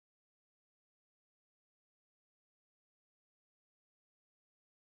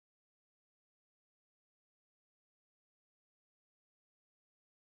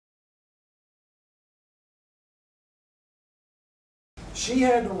She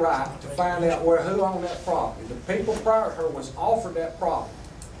had the right to find out who owned that property. The people prior to her was offered that property,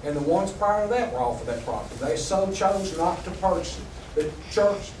 and the ones prior to that were offered that property. They so chose not to purchase it. The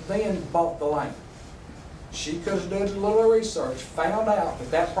church then bought the land. She could have done a little research, found out that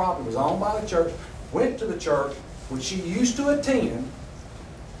that property was owned by the church, went to the church, which she used to attend.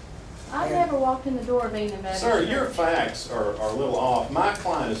 I've never walked in the door of Enon Baptist. Sir, your facts are a little off. My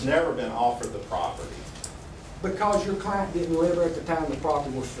client has never been offered the property. Because your client didn't live there at the time the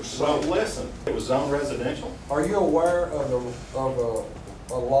property was for sale. Well, listen, it was zoned residential. Are you aware of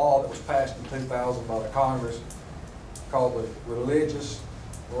a law that was passed in 2000 by the Congress called the Religious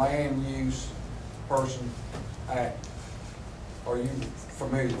Land Use Person Act? Are you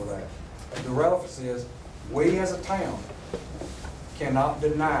familiar with that? The relevance is, we as a town cannot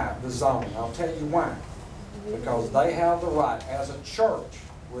deny the zoning. I'll tell you why. Because they have the right as a church,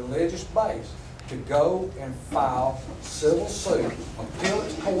 religious base, to go and file civil suit, appeal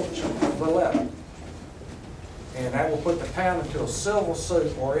it to court for letter. And that will put the town into a civil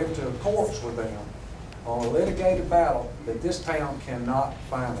suit or into courts with them on a litigated battle that this town cannot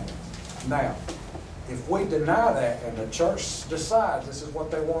finance. Now, if we deny that and the church decides this is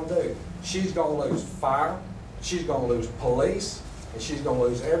what they want to do, she's going to lose fire, she's going to lose police, and she's going to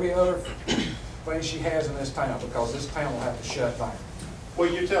lose every other thing she has in this town, because this town will have to shut down. Well,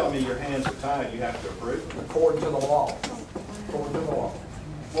 you're telling me your hands are tied, you have to approve it? According to the law. According to the law.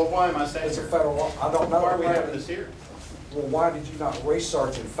 Well, why am I saying It's a federal law. I don't know. Why are we having this here? Well, why did you not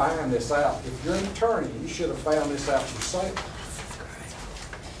research and find this out? If you're an attorney, you should have found this out yourself.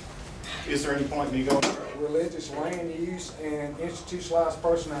 Is there any point in me going through? Religious Land Use and Institutionalized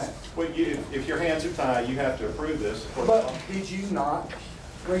Person Act. Well, if your hands are tied, you have to approve this. But did you not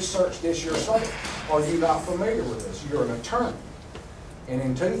research this yourself? Are you not familiar with this? You're an attorney. And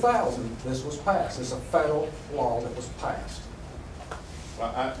in 2000, this was passed. It's a federal law that was passed.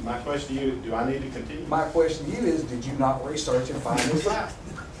 Well, my question to you, do I need to continue? My question to you is, did you not research and find this out?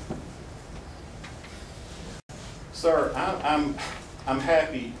 Sir, I'm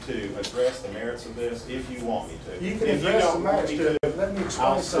happy to address the merits of this if you want me to. You can if address you the merits to it. Let me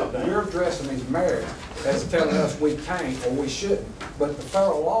explain something. You're addressing these merits as telling us we can't or we shouldn't. But the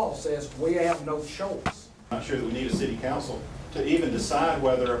federal law says we have no choice. I'm not sure that we need a city council to even decide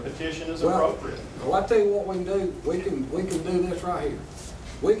whether a petition is appropriate. Well, I tell you what we can do. We can do this right here.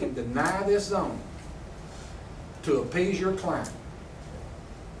 We can deny this zoning to appease your client.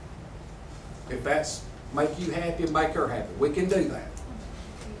 If that's make you happy and make her happy, we can do that.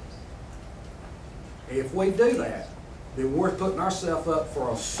 If we do that, then we're putting ourselves up for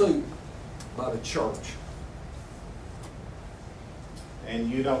a suit by the church. And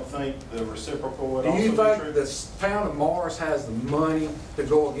you don't think the reciprocal would Do also you be think true? the town of Morris has the money to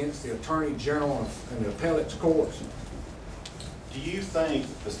go against the Attorney General and the appellate's courts? Do you think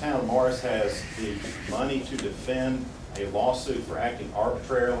the town of Morris has the money to defend a lawsuit for acting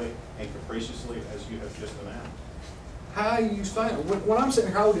arbitrarily and capriciously as you have just announced? How are you saying? When I'm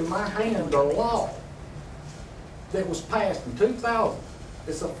sitting here holding in my hand the law that was passed in 2000,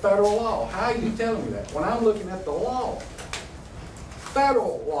 it's a federal law. How are you telling me that? When I'm looking at the law,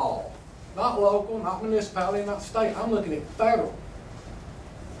 federal law, not local, not municipality, not state. I'm looking at federal.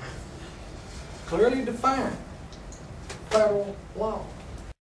 Clearly defined federal law.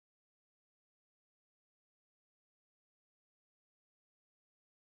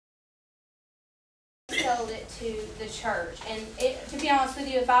 Sold it to the church, and to be honest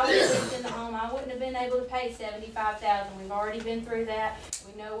with you, if I would have lived in the home, I wouldn't have been able to pay $75,000. We've already been through that.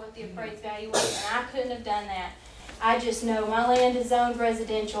 We know what the appraised value was, and I couldn't have done that. I just know my land is zoned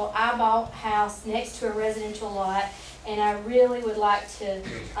residential. I bought a house next to a residential lot, and I really would like to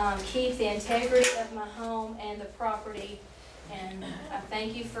keep the integrity of my home and the property. And I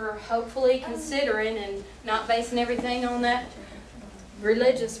thank you for hopefully considering and not basing everything on that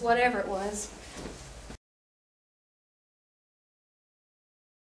religious whatever it was.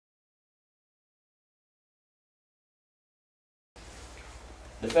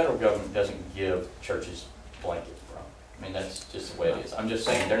 The federal government doesn't give churches blankets, bro. I mean, that's just the way it is. I'm just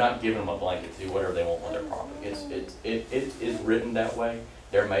saying, they're not giving them a blanket to do whatever they want on their property. It is written that way.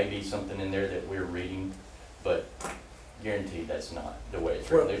 There may be something in there that we're reading, but guaranteed that's not the way it's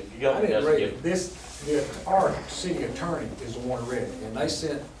written. The government doesn't give this. Our city attorney is the one who read it, and they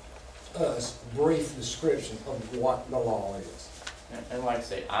sent us brief description of what the law is. And like I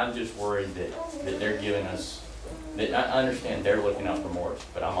say, I'm just worried that they're giving us. I understand they're looking out for Morris,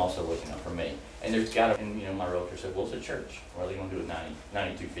 but I'm also looking out for me. And there's got to, and you know, my realtor said, well, it's a church. What are they going to do with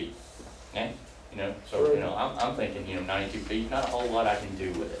 92 feet? Okay? You know, so, you know, I'm thinking, you know, 92 feet, not a whole lot I can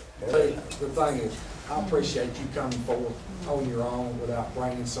do with it. The thing is, I appreciate you coming forward on your own without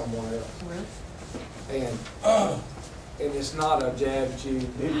bringing someone else. And it's not a jab at you.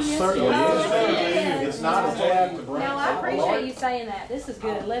 It certainly is. It's not a jab to bring. No, I appreciate you saying that. This is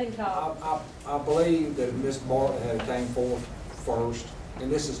good. Let him talk. I believe that Ms. Bartlett had came forth first,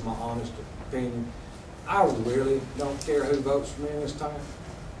 and this is my honest opinion. I really don't care who votes for me this time.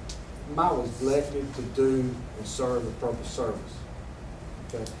 I was elected to do and serve a purpose service.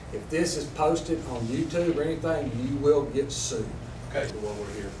 Okay? If this is posted on YouTube or anything, you will get sued. Okay, the one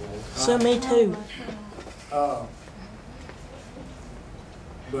we're here for. So me too.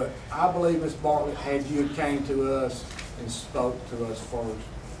 But I believe Ms. Bartlett, had you came to us and spoke to us first,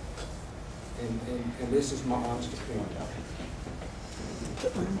 and this is my honest opinion, the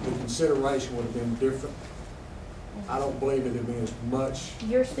consideration would have been different. I don't believe it would have been as much.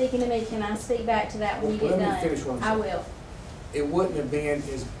 You're speaking to me. Can I speak back to that when you get Let me done? finish what I'm I saying. will. It wouldn't have been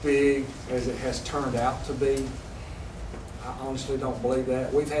as big as it has turned out to be. I honestly don't believe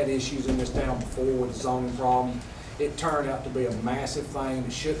that. We've had issues in this town before with the zoning problem. It turned out to be a massive thing.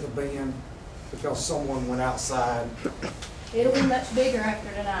 It shouldn't have been because someone went outside. It'll be much bigger after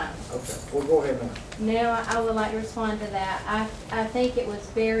tonight. Okay, well, go ahead now. Now, I would like to respond to that. I think it was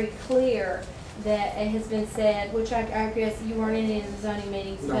very clear that it has been said, which I guess you weren't in any of the zoning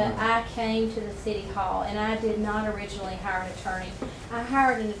meetings, No. but I came to the city hall and I did not originally hire an attorney. I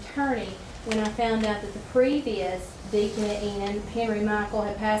hired an attorney when I found out that the previous deacon at Enon, Henry Michael,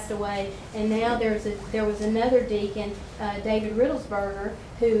 had passed away, and now there was another deacon, David Riddlesberger,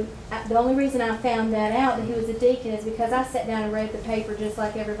 who, the only reason I found that out that he was a deacon is because I sat down and read the paper just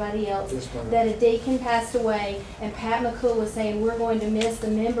like everybody else, Yes, ma'am. that a deacon passed away, and Pat McCool was saying we're going to miss a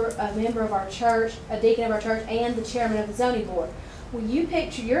member of our church, a deacon of our church, and the chairman of the zoning board. Well, you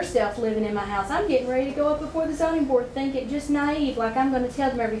picture yourself living in my house. I'm getting ready to go up before the zoning board thinking just naive, like I'm going to tell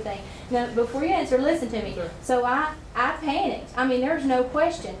them everything. Now, before you answer, listen to me. Sure. So I panicked. I mean, there's no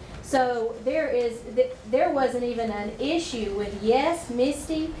question. So there wasn't even an issue with, yes,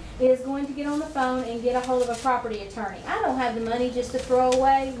 Misty is going to get on the phone and get a hold of a property attorney. I don't have the money just to throw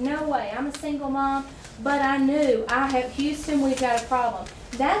away. No way. I'm a single mom. But I knew, Houston, we've got a problem.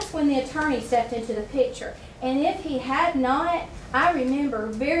 That's when the attorney stepped into the picture. And if he had not, I remember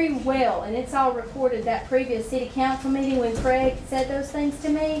very well, and it's all recorded, that previous city council meeting when Craig said those things to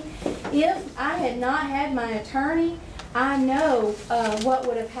me. If I had not had my attorney, I know what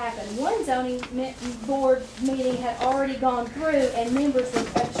would have happened. One zoning board meeting had already gone through and members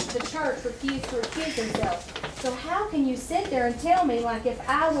of the church refused to recuse themselves. So how can you sit there and tell me, like, if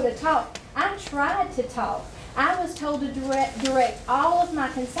I would have talked? I tried to talk. I was told to direct all of my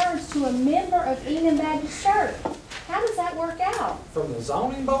concerns to a member of Enon Baptist Church. How does that work out? From the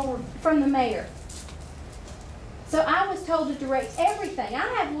zoning board? From the mayor. So I was told to direct everything. I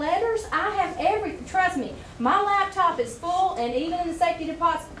have letters, I have everything. Trust me, my laptop is full, and even in the safety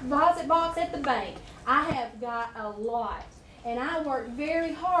deposit box at the bank, I have got a lot. And I worked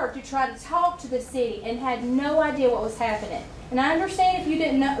very hard to try to talk to the city and had no idea what was happening. And I understand if you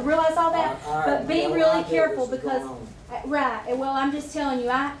didn't realize all that, but be really careful because, right, well, I'm just telling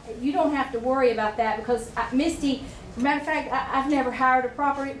you, you don't have to worry about that because Misty, matter of fact, I've never hired a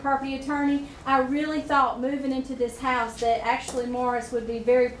property attorney. I really thought moving into this house that actually Morris would be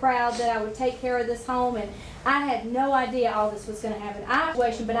very proud that I would take care of this home, and I had no idea all this was going to happen.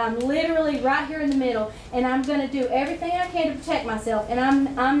 But I'm literally right here in the middle, and I'm going to do everything I can to protect myself, and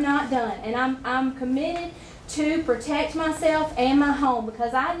I'm not done, and I'm committed to protect myself and my home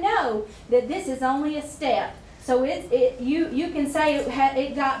because I know that this is only a step. So you can say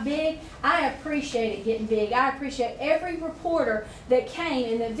it got big. I appreciate it getting big. I appreciate every reporter that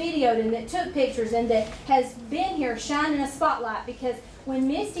came and that videoed and that took pictures and that has been here shining a spotlight because when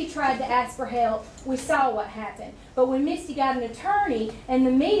Misty tried to ask for help, we saw what happened. But when Misty got an attorney and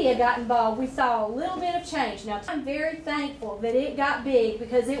the media got involved, we saw a little bit of change. Now, I'm very thankful that it got big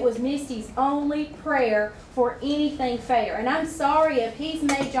because it was Misty's only prayer for anything fair. And I'm sorry if he's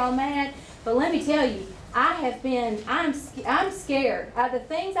made y'all mad, but let me tell you, I'm scared. The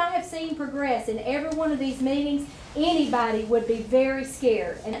things I have seen progress in every one of these meetings, anybody would be very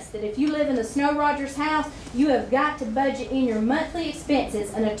scared. And that's that if you live in the Snow Rogers house, you have got to budget in your monthly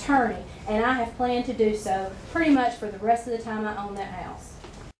expenses an attorney. And I have planned to do so pretty much for the rest of the time I own that house.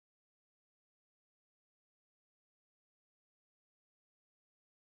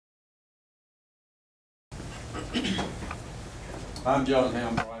 I'm John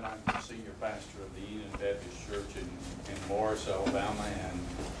Hambright. I'm the senior pastor of the Enon Baptist Church in Morris, Alabama, and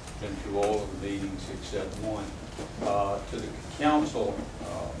been through all of the meetings except one. To the council,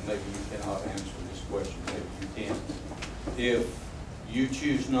 maybe you cannot answer this question, maybe you can. If you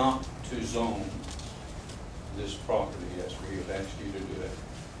choose not to zone this property, as we have asked you to do that,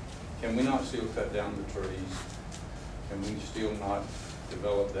 can we not still cut down the trees? Can we still not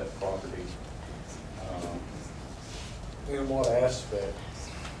develop that property? In what aspect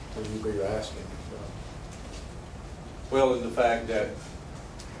would you be asking? Well, in the fact that,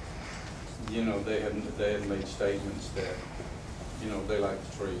 you know, they had made statements that, you know, they like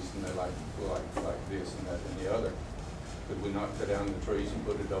the trees and they like this and that and the other. Could we not cut down the trees and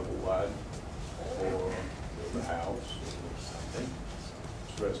put a double wide or build a house or something?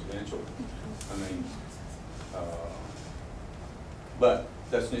 It's residential. I mean, but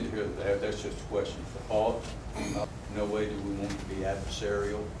that's neither here nor there. That's just a question for thought. No way do we want to be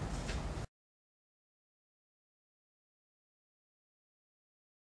adversarial